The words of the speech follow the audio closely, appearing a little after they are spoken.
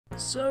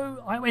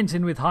So, I went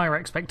in with higher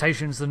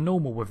expectations than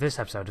normal with this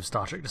episode of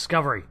Star Trek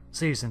Discovery,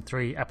 Season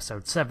 3,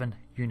 Episode 7,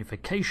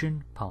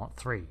 Unification, Part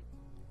 3.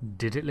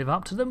 Did it live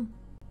up to them?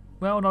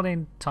 Well, not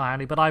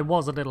entirely, but I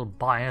was a little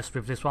biased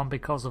with this one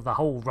because of the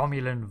whole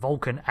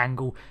Romulan-Vulcan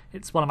angle.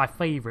 It's one of my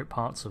favourite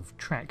parts of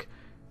Trek.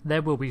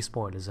 There will be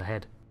spoilers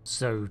ahead.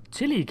 So,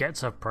 Tilly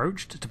gets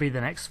approached to be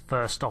the next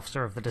First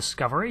Officer of the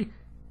Discovery.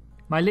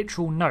 My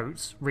literal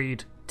notes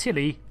read,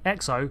 Tilly,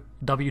 XO,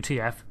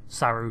 WTF,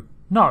 Saru,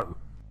 no.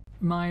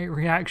 My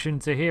reaction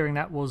to hearing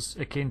that was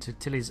akin to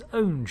Tilly's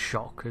own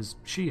shock as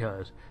she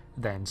heard,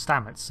 then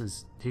Stamets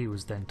as he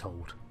was then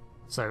told.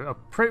 So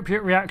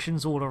appropriate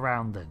reactions all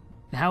around then.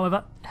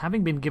 However,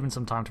 having been given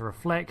some time to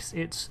reflect,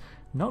 it's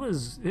not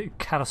as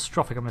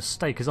catastrophic a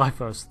mistake as I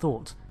first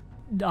thought.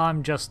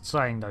 I'm just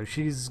saying though,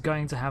 she's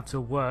going to have to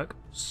work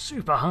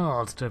super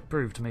hard to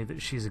prove to me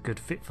that she's a good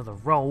fit for the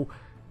role,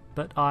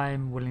 but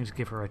I'm willing to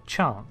give her a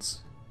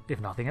chance.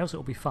 If nothing else,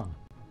 it'll be fun.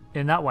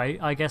 In that way,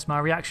 I guess my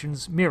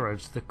reactions mirrored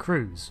the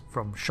crew's,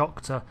 from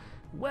shock to,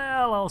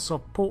 well, I'll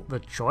support the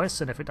choice,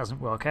 and if it doesn't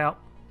work out,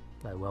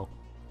 oh well.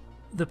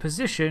 The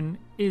position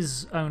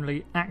is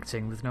only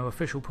acting with no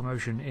official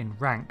promotion in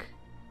rank.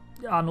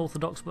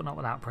 Unorthodox but not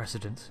without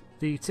precedent.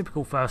 The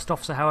typical First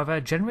Officer,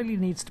 however, generally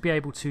needs to be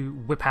able to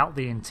whip out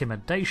the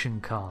intimidation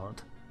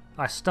card.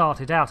 I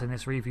started out in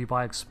this review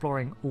by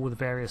exploring all the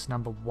various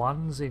number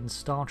 1s in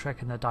Star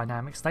Trek and the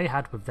dynamics they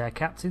had with their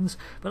captains,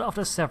 but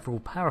after several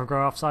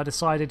paragraphs I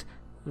decided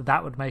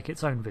that would make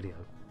its own video.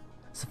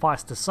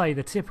 Suffice to say,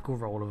 the typical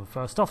role of a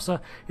First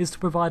Officer is to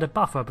provide a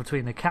buffer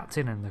between the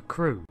captain and the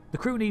crew. The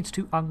crew needs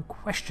to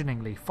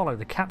unquestioningly follow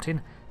the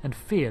captain and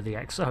fear the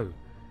XO,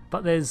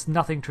 but there's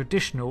nothing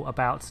traditional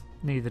about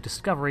neither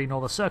Discovery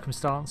nor the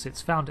circumstance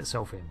it's found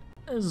itself in.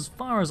 As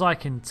far as I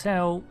can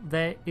tell,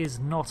 there is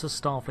not a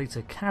Starfleet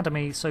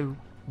Academy, so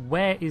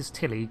where is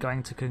Tilly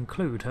going to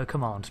conclude her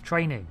command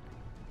training?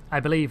 I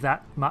believe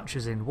that, much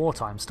as in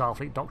wartime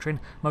Starfleet doctrine,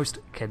 most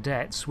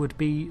cadets would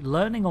be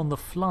learning on the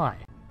fly,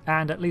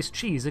 and at least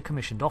she's a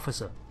commissioned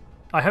officer.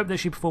 I hope that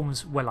she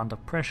performs well under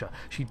pressure.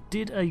 She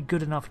did a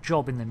good enough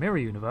job in the Mirror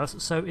Universe,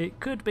 so it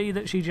could be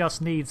that she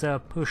just needs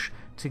a push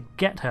to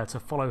get her to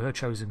follow her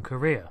chosen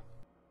career.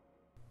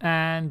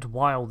 And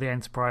while the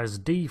Enterprise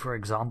D, for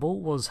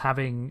example, was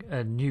having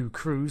a new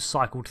crew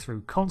cycled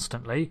through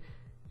constantly,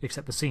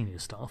 except the senior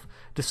staff,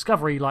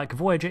 Discovery, like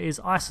Voyager,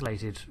 is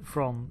isolated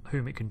from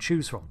whom it can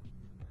choose from.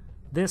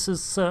 This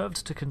has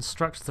served to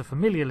construct the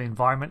familial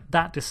environment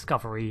that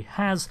Discovery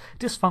has,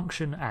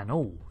 dysfunction and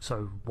all,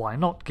 so why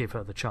not give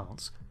her the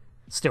chance?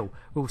 Still,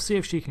 we'll see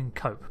if she can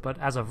cope, but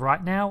as of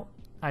right now,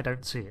 I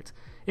don't see it.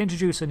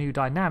 Introduce a new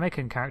dynamic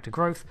and character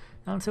growth,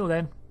 until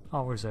then,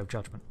 I'll reserve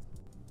judgment.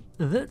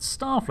 That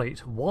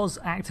Starfleet was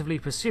actively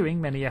pursuing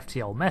many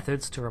FTL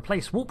methods to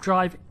replace warp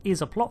drive is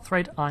a plot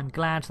thread I'm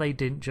glad they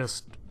didn't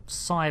just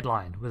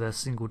sideline with a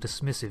single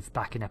dismissive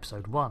back in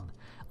episode 1.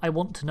 I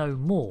want to know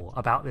more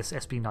about this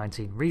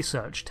SB-19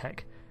 research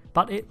tech,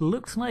 but it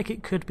looked like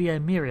it could be a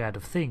myriad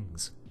of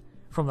things.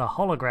 From the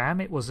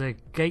hologram, it was a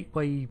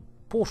gateway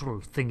portal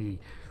thingy,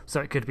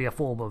 so it could be a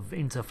form of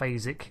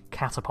interphasic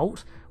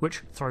catapult,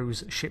 which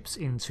throws ships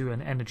into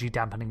an energy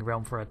dampening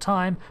realm for a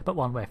time, but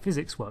one where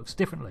physics works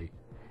differently.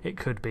 It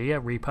could be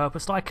a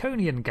repurposed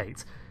Iconian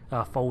gate,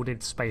 a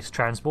folded space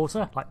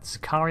transporter like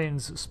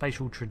Icarian's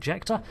spatial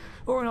trajector,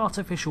 or an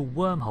artificial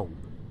wormhole.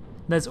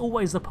 There's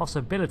always the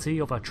possibility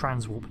of a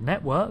transwarp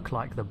network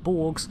like the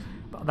Borgs,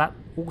 but that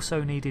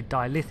also needed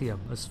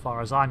dilithium as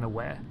far as I'm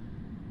aware.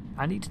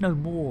 I need to know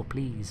more,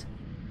 please.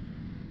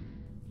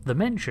 The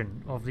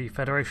mention of the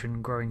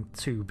Federation growing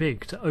too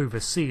big to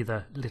oversee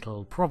the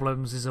little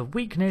problems is a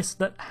weakness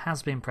that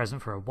has been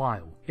present for a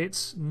while.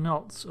 It's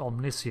not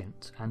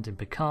omniscient, and in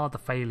Picard the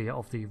failure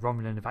of the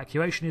Romulan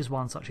evacuation is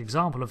one such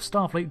example of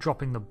Starfleet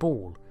dropping the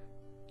ball.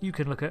 You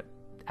can look at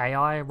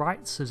AI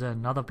rights as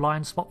another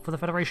blind spot for the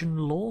Federation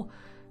lore.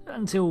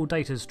 Until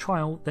Data's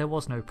trial, there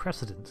was no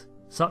precedent.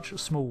 Such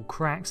small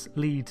cracks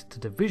lead to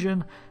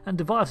division, and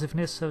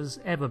divisiveness has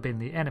ever been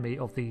the enemy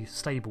of the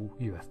stable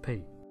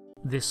UFP.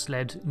 This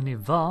led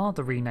Ni'Var,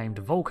 the renamed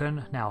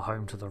Vulcan, now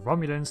home to the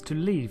Romulans, to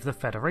leave the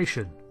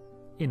Federation.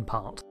 In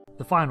part.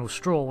 The final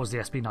straw was the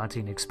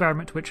SB-19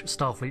 experiment, which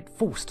Starfleet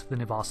forced the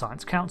Ni'Var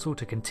Science Council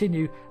to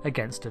continue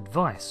against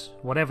advice.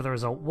 Whatever the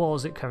result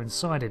was, it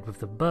coincided with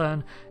the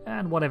burn,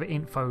 and whatever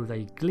info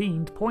they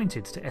gleaned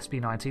pointed to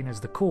SB-19 as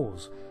the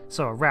cause.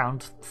 So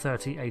around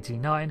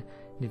 3089,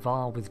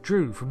 Ni'Var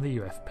withdrew from the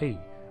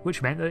UFP,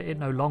 which meant that it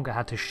no longer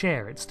had to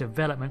share its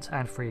development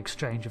and free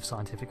exchange of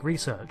scientific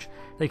research.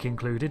 They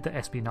concluded that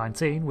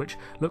SB-19, which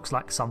looks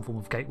like some form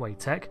of gateway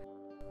tech,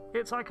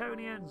 it's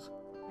Iconians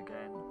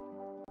again,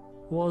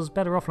 was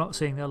better off not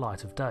seeing the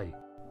light of day.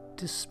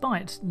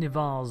 Despite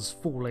Ni'Var's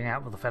falling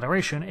out with the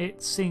Federation,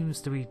 it seems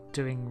to be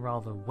doing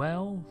rather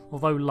well,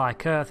 although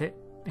like Earth it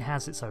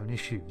has its own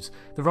issues.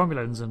 The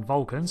Romulans and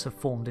Vulcans have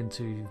formed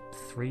into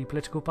 3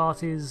 political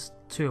parties,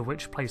 2 of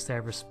which place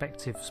their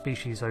respective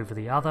species over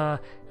the other,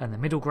 and the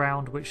middle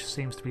ground, which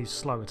seems to be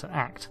slower to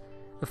act.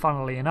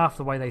 Funnily enough,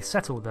 the way they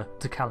settled the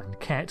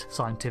Ket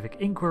scientific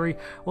inquiry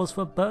was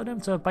for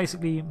Burnham to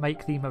basically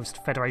make the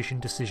most Federation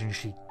decision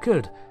she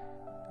could,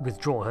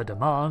 withdraw her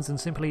demands and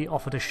simply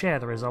offer to share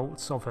the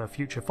results of her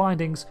future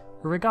findings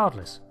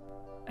regardless.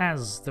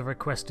 As the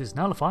request is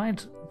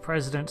nullified,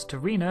 President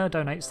Tarina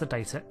donates the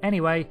data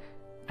anyway,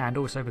 and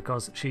also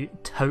because she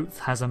totes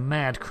has a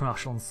mad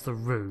crush on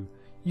Saru.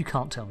 You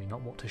can't tell me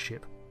not what to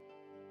ship.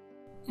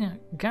 Yeah,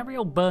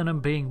 Gabrielle Burnham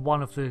being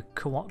one of the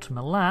Quat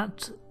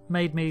Milat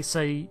made me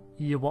say,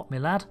 "You what, me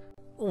lad?"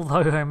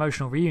 Although her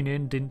emotional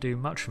reunion didn't do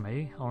much for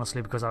me,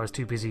 honestly because I was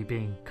too busy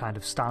being kind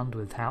of stunned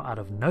with how out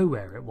of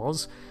nowhere it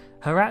was,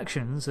 her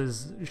actions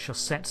as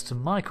Chaussette to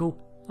Michael,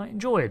 I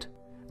enjoyed.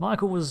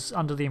 Michael was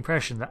under the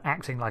impression that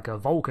acting like a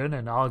Vulcan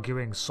and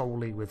arguing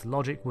solely with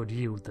logic would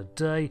yield the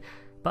day,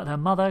 but her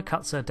mother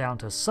cuts her down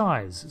to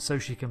size so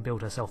she can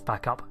build herself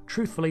back up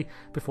truthfully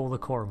before the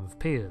quorum of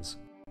peers.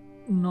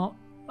 Not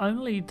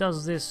only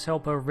does this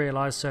help her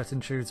realise certain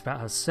truths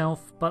about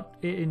herself, but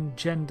it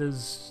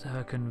engenders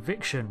her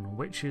conviction,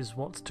 which is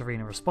what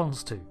Tarina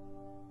responds to.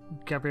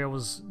 Gabrielle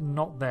was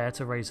not there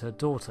to raise her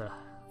daughter,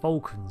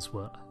 Vulcans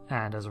were,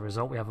 and as a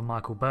result we have a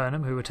Michael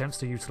Burnham who attempts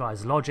to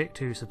utilise logic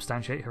to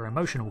substantiate her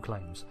emotional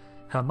claims.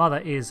 Her mother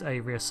is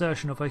a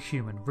reassertion of her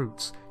human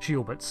roots, she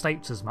all but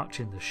states as much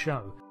in the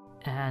show,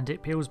 and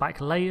it peels back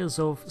layers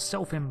of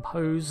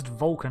self-imposed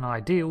Vulcan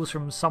ideals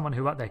from someone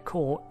who at their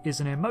core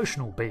is an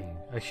emotional being,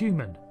 a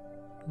human,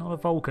 not a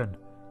Vulcan.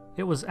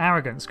 It was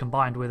arrogance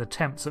combined with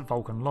attempts at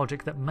Vulcan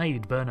logic that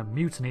made Burnham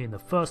mutiny in the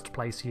first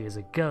place years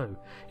ago.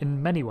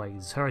 In many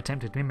ways, her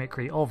attempted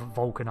mimicry of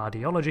Vulcan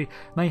ideology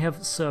may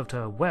have served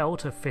her well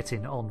to fit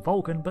in on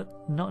Vulcan,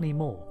 but not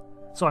anymore.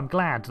 So I'm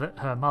glad that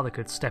her mother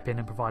could step in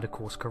and provide a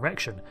course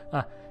correction,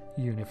 a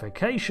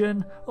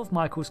unification of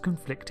Michael's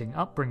conflicting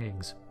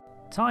upbringings.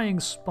 Tying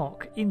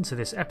Spock into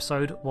this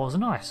episode was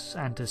nice,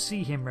 and to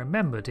see him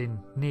remembered in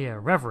near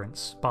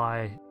reverence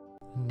by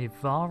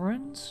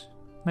Nivarans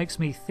makes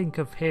me think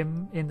of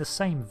him in the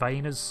same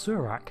vein as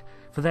Surak.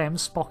 For them,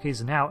 Spock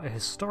is now a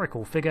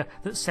historical figure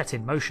that set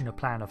in motion a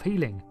plan of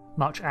healing,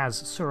 much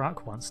as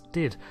Surak once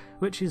did,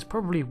 which is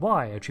probably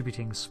why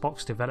attributing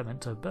Spock's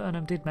development to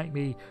Burnham did make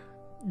me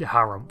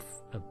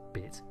harumph a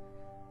bit.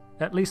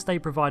 At least they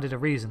provided a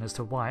reason as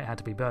to why it had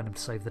to be Burnham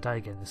to save the day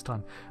again this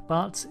time,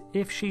 but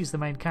if she's the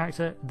main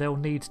character, they'll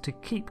need to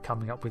keep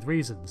coming up with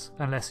reasons,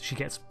 unless she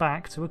gets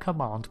back to a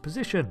command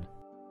position.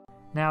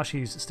 Now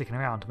she's sticking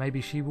around,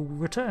 maybe she will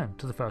return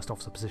to the first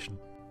officer position,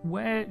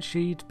 where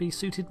she'd be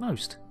suited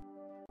most.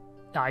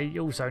 I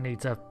also need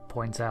to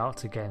point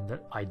out again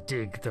that I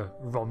dig the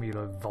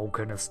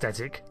Romulan-Vulcan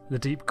aesthetic, the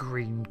deep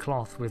green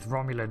cloth with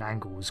Romulan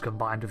angles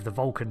combined with the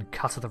Vulcan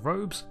cut of the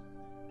robes.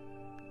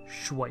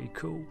 Shway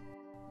cool.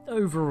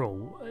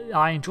 Overall,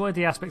 I enjoyed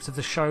the aspects of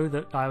the show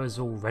that I was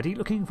already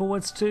looking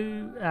forwards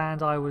to,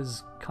 and I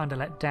was kinda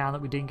let down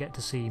that we didn't get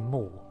to see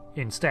more.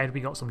 Instead,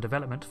 we got some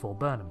development for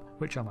Burnham,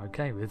 which I'm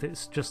okay with.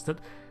 It's just that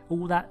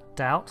all that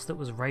doubt that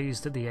was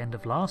raised at the end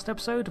of last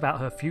episode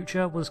about her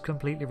future was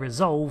completely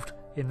resolved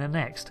in the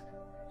next.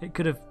 It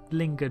could have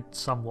lingered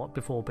somewhat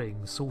before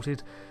being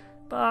sorted,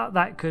 but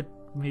that could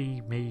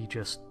be me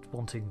just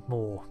wanting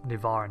more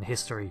Nivaran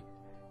history.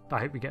 I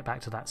hope we get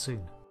back to that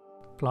soon.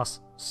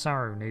 Plus,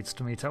 Saru needs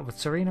to meet up with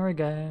Tarina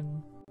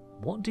again.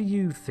 What do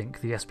you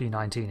think the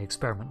SB-19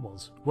 experiment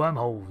was?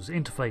 Wormholes,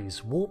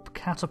 interface, warp,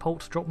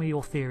 catapult? Drop me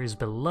your theories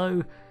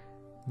below.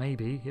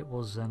 Maybe it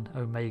was an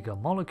Omega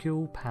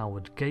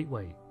molecule-powered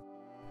gateway.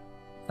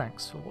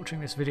 Thanks for watching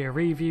this video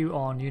review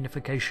on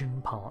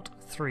Unification Part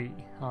 3.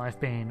 I've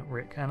been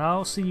Rick, and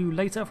I'll see you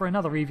later for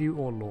another review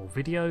or lore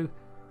video.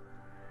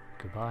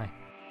 Goodbye.